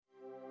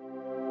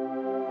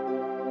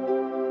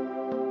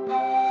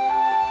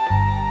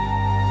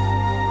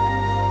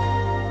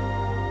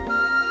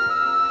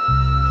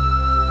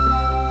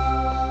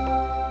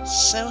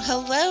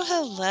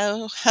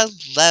Hello.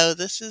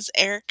 This is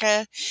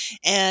Erica,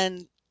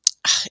 and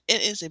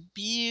it is a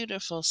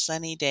beautiful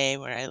sunny day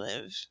where I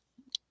live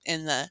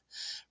in the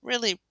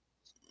really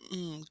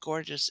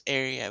gorgeous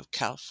area of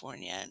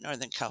California,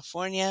 Northern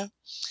California.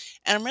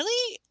 And I'm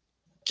really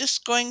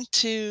just going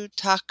to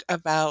talk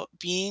about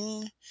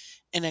being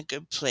in a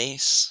good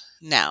place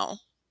now,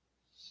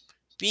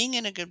 being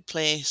in a good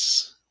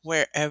place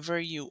wherever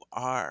you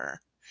are,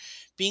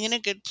 being in a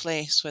good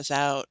place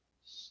without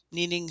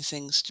needing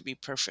things to be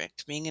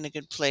perfect, being in a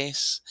good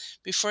place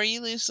before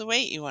you lose the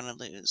weight you want to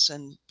lose,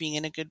 and being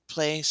in a good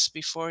place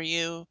before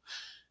you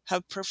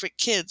have perfect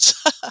kids,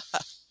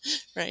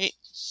 right?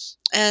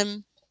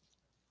 And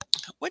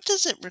what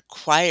does it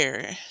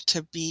require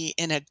to be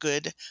in a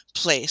good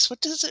place?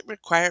 What does it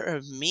require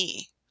of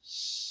me?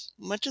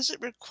 What does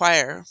it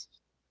require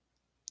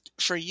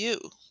for you?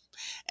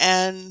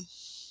 And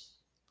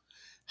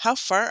how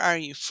far are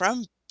you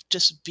from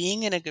just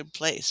being in a good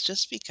place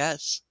just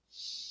because?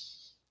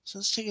 So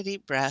let's take a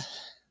deep breath.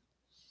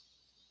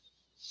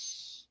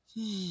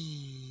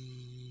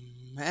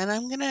 And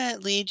I'm going to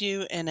lead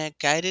you in a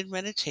guided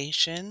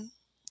meditation.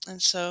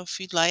 And so, if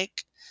you'd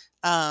like,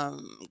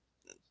 um,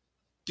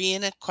 be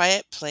in a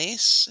quiet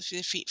place, with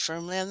your feet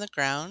firmly on the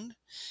ground.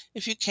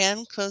 If you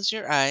can, close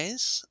your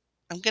eyes.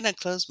 I'm going to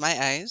close my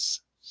eyes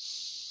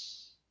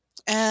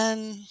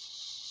and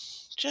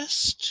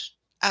just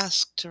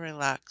ask to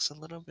relax a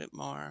little bit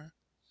more.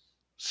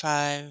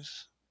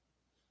 5,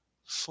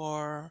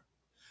 4,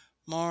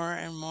 more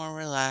and more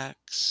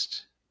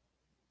relaxed.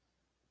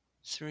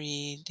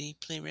 3,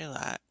 deeply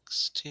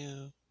relaxed.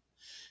 2,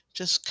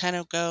 just kind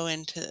of go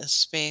into a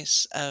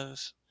space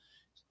of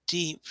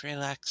deep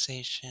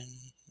relaxation.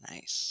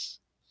 Nice.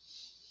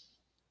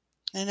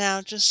 And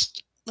now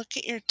just look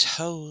at your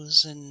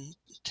toes and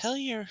tell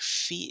your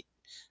feet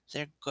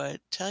they're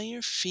good. Tell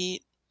your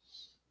feet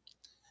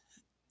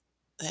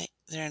that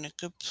they're in a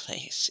good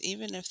place,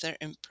 even if they're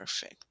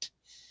imperfect.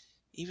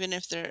 Even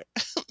if they're,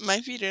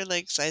 my feet are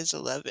like size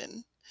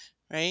 11,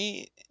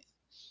 right?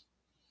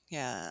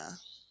 Yeah.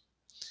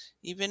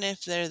 Even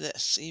if they're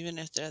this, even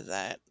if they're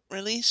that.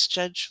 Release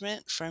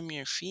judgment from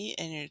your feet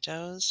and your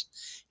toes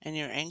and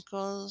your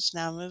ankles.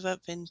 Now move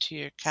up into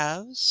your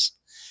calves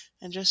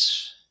and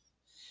just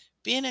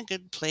be in a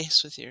good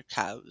place with your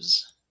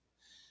calves.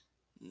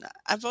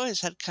 I've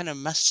always had kind of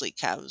muscly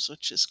calves,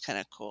 which is kind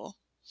of cool.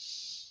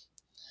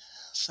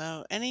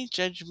 So, any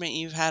judgment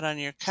you've had on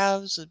your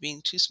calves of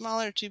being too small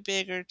or too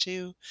big or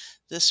too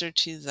this or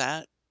too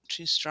that,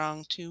 too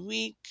strong, too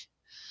weak,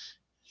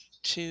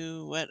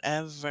 too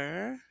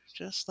whatever,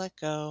 just let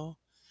go.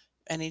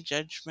 Any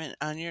judgment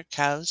on your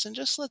calves and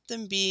just let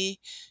them be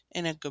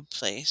in a good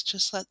place.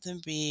 Just let them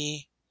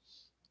be.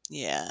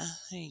 Yeah,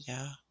 there you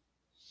go.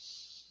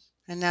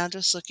 And now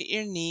just look at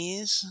your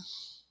knees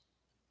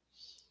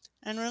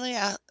and really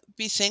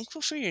be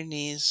thankful for your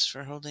knees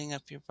for holding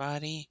up your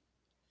body.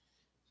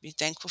 Be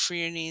thankful for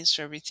your knees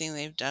for everything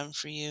they've done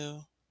for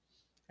you,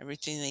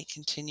 everything they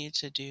continue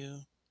to do.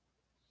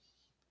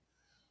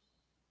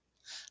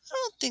 I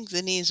don't think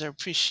the knees are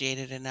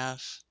appreciated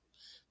enough.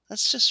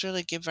 Let's just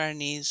really give our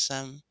knees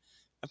some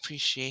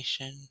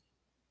appreciation.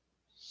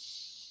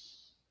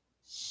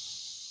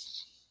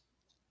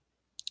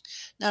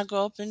 Now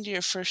go up into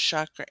your first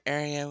chakra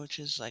area, which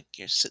is like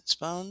your sits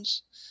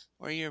bones,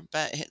 where your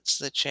butt hits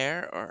the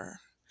chair or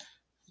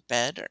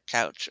bed or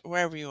couch, or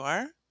wherever you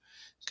are.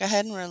 Go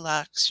ahead and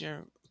relax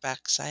your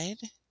backside.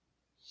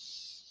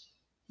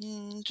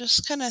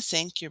 Just kind of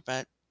thank your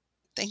butt.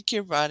 Thank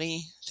your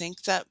body.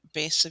 Thank that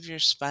base of your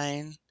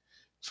spine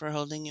for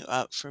holding you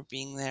up, for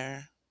being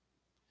there.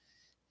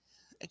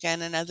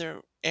 Again,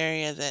 another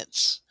area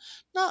that's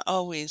not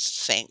always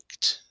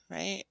thanked,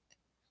 right?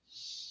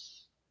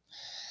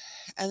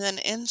 And then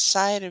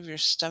inside of your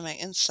stomach,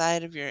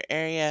 inside of your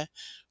area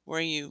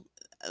where you,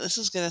 this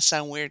is going to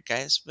sound weird,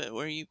 guys, but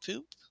where you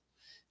poop,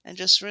 and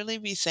just really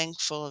be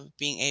thankful of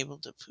being able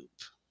to poop.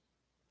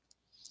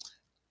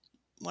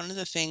 One of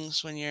the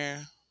things when you're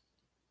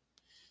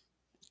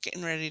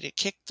getting ready to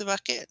kick the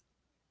bucket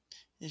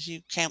is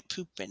you can't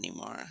poop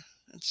anymore.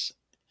 It's,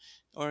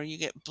 or you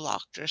get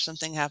blocked or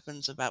something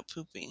happens about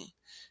pooping.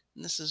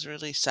 And this is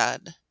really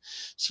sad.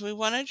 So we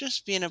want to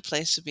just be in a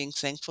place of being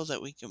thankful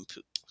that we can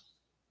poop.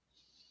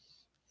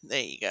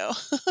 There you go.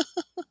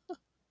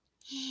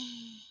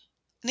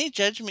 Any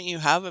judgment you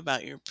have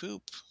about your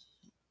poop,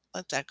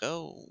 let that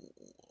go.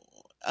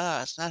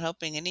 It's not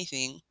helping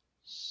anything.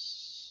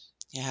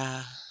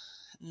 Yeah.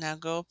 Now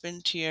go up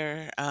into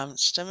your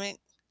stomach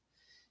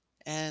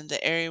and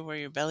the area where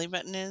your belly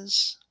button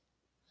is,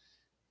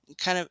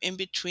 kind of in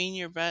between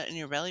your butt and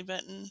your belly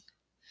button.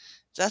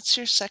 That's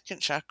your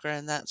second chakra,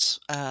 and that's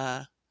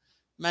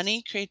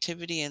money,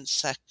 creativity, and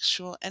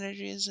sexual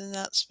energies in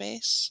that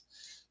space.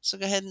 So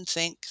go ahead and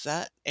thank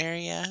that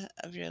area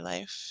of your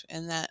life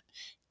and that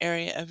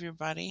area of your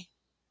body.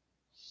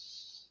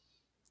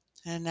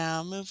 And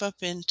now move up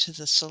into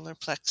the solar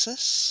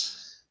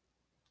plexus.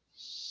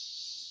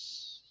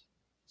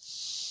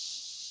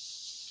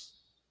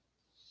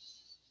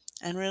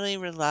 and really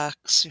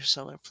relax your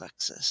solar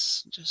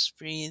plexus. Just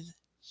breathe,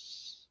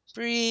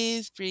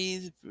 breathe,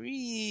 breathe,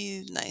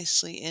 breathe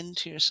nicely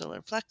into your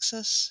solar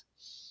plexus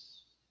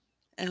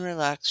and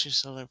relax your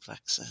solar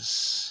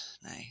plexus.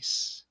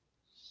 Nice.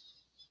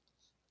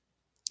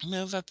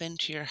 Move up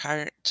into your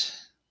heart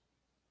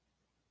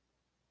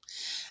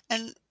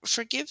and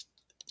forgive.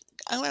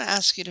 I want to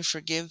ask you to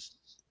forgive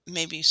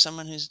maybe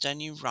someone who's done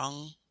you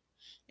wrong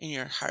in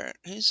your heart,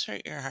 who's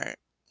hurt your heart.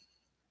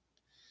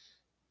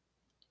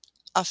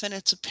 Often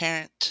it's a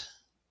parent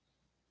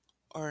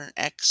or an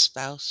ex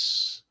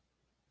spouse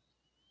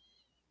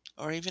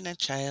or even a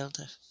child.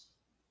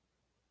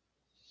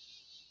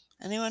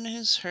 Anyone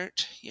who's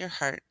hurt your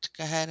heart,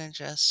 go ahead and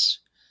just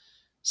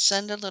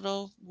send a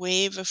little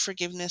wave of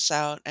forgiveness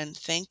out and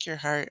thank your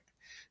heart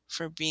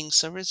for being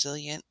so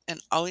resilient and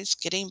always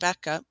getting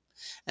back up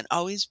and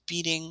always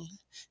beating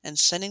and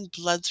sending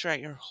blood throughout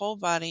your whole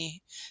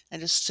body.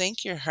 And just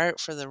thank your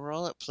heart for the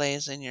role it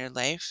plays in your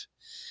life.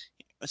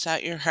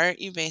 Without your heart,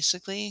 you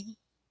basically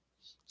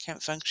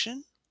can't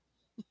function.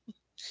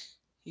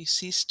 You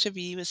cease to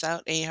be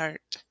without a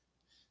heart.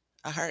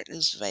 A heart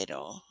is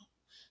vital.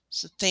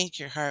 So thank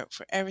your heart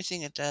for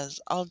everything it does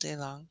all day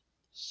long.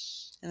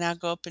 And now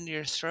go up into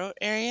your throat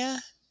area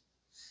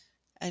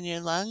and your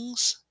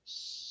lungs.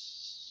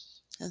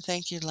 And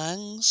thank your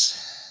lungs.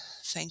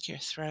 Thank your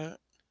throat.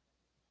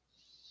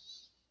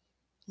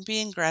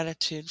 Be in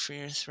gratitude for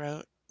your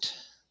throat.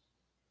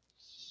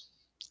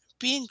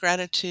 Be in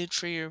gratitude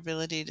for your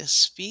ability to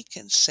speak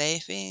and say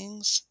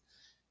things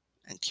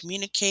and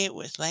communicate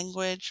with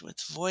language, with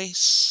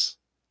voice.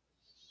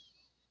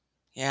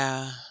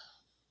 Yeah.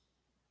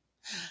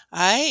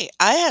 I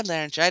had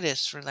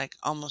laryngitis for like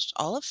almost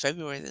all of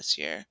February this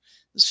year. It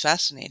was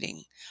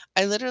fascinating.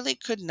 I literally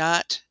could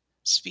not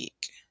speak.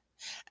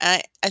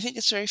 And I think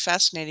it's very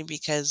fascinating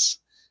because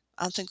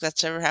I don't think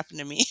that's ever happened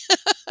to me.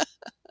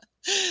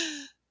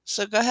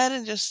 So go ahead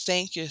and just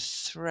thank your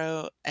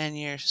throat and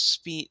your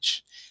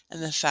speech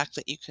and the fact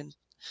that you can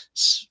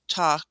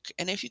talk.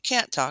 And if you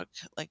can't talk,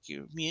 like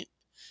you mute,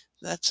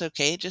 that's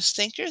okay. Just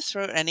thank your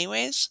throat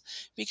anyways,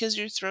 because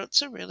your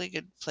throat's a really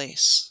good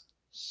place.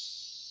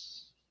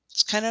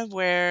 It's kind of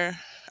where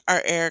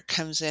our air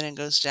comes in and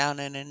goes down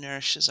and it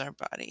nourishes our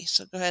body.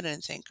 So go ahead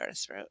and thank our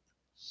throat.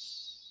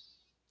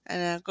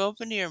 And now go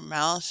open to your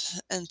mouth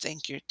and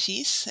thank your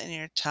teeth and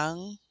your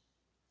tongue.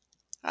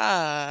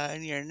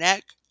 And your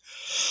neck.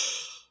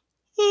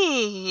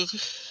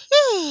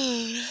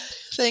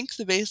 Thank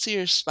the base of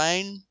your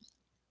spine.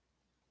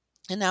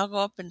 And now go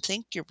up and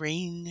thank your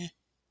brain.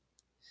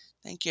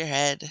 Thank your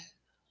head.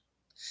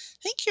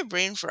 Thank your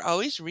brain for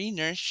always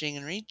re-nourishing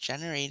and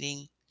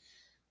regenerating.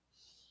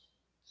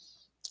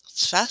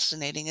 It's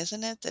fascinating,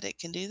 isn't it, that it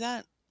can do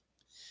that?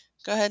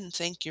 Go ahead and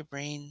thank your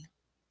brain.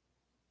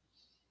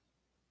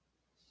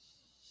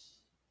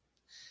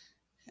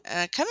 And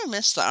I kind of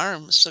miss the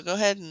arms, so go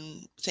ahead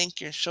and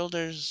thank your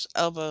shoulders,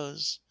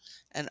 elbows,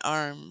 and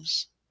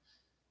arms,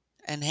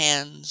 and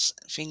hands,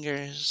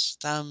 fingers,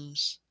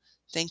 thumbs.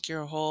 Thank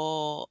your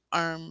whole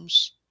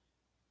arms.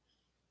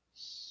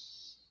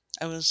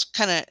 I was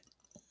kind of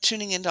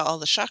tuning into all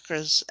the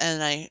chakras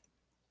and I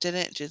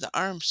didn't do the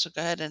arms, so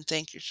go ahead and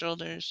thank your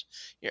shoulders,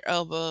 your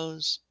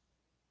elbows,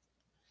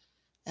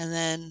 and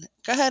then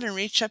go ahead and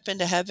reach up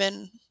into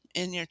heaven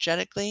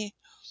energetically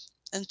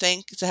and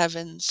thank the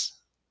heavens.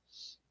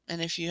 And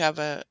if you have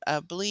a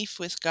belief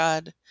with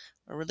God,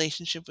 a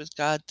relationship with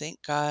God,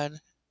 thank God.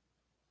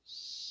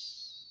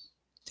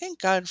 Thank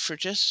God for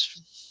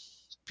just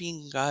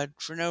being God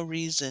for no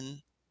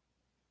reason.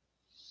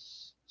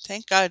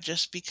 Thank God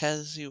just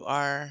because you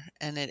are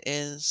and it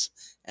is,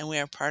 and we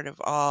are part of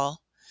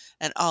all,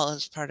 and all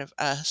is part of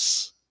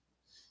us.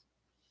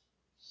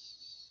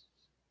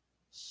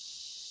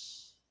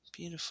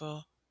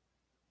 Beautiful.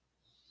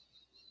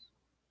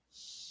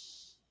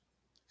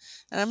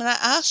 And I'm going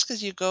to ask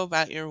as you go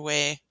about your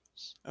way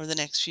over the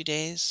next few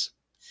days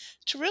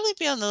to really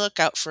be on the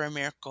lookout for a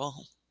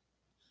miracle.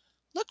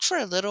 Look for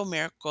a little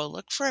miracle.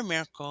 Look for a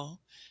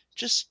miracle.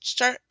 Just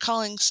start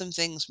calling some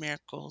things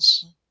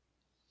miracles.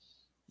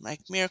 Like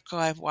miracle,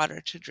 I have water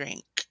to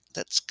drink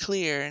that's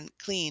clear and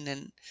clean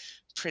and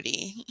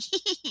pretty.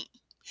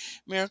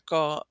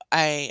 Miracle,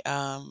 I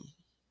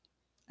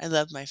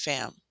love my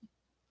fam.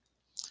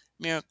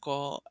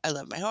 Miracle, I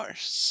love my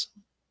horse.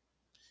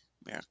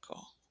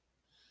 Miracle.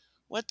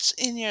 What's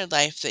in your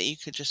life that you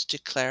could just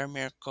declare a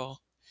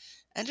miracle?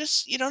 And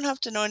just, you don't have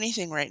to know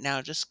anything right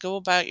now. Just go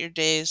about your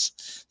days,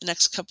 the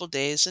next couple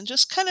days, and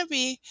just kind of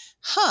be,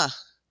 huh.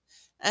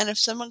 And if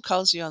someone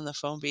calls you on the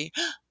phone, be,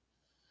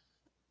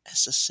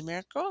 is this a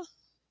miracle?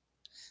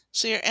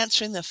 So you're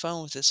answering the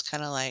phone with this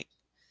kind of like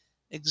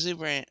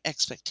exuberant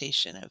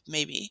expectation of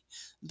maybe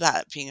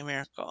that being a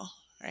miracle,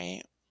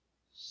 right?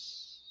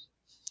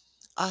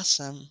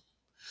 Awesome.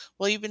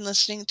 Well, you've been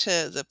listening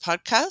to the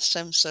podcast.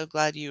 I'm so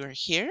glad you are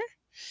here.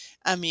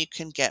 You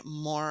can get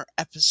more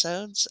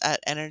episodes at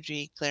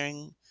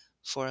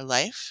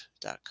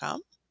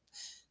energyclearingforlife.com.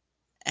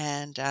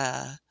 And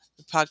the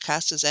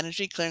podcast is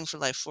Energy Clearing for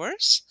Life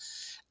Force.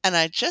 and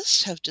I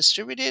just have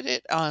distributed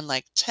it on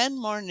like 10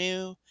 more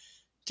new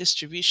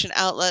distribution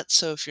outlets.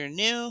 So if you're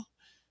new,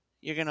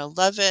 you're going to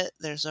love it.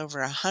 There's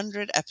over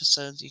 100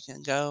 episodes. You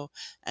can go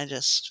and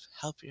just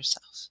help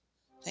yourself.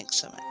 Thanks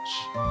so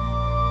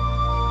much.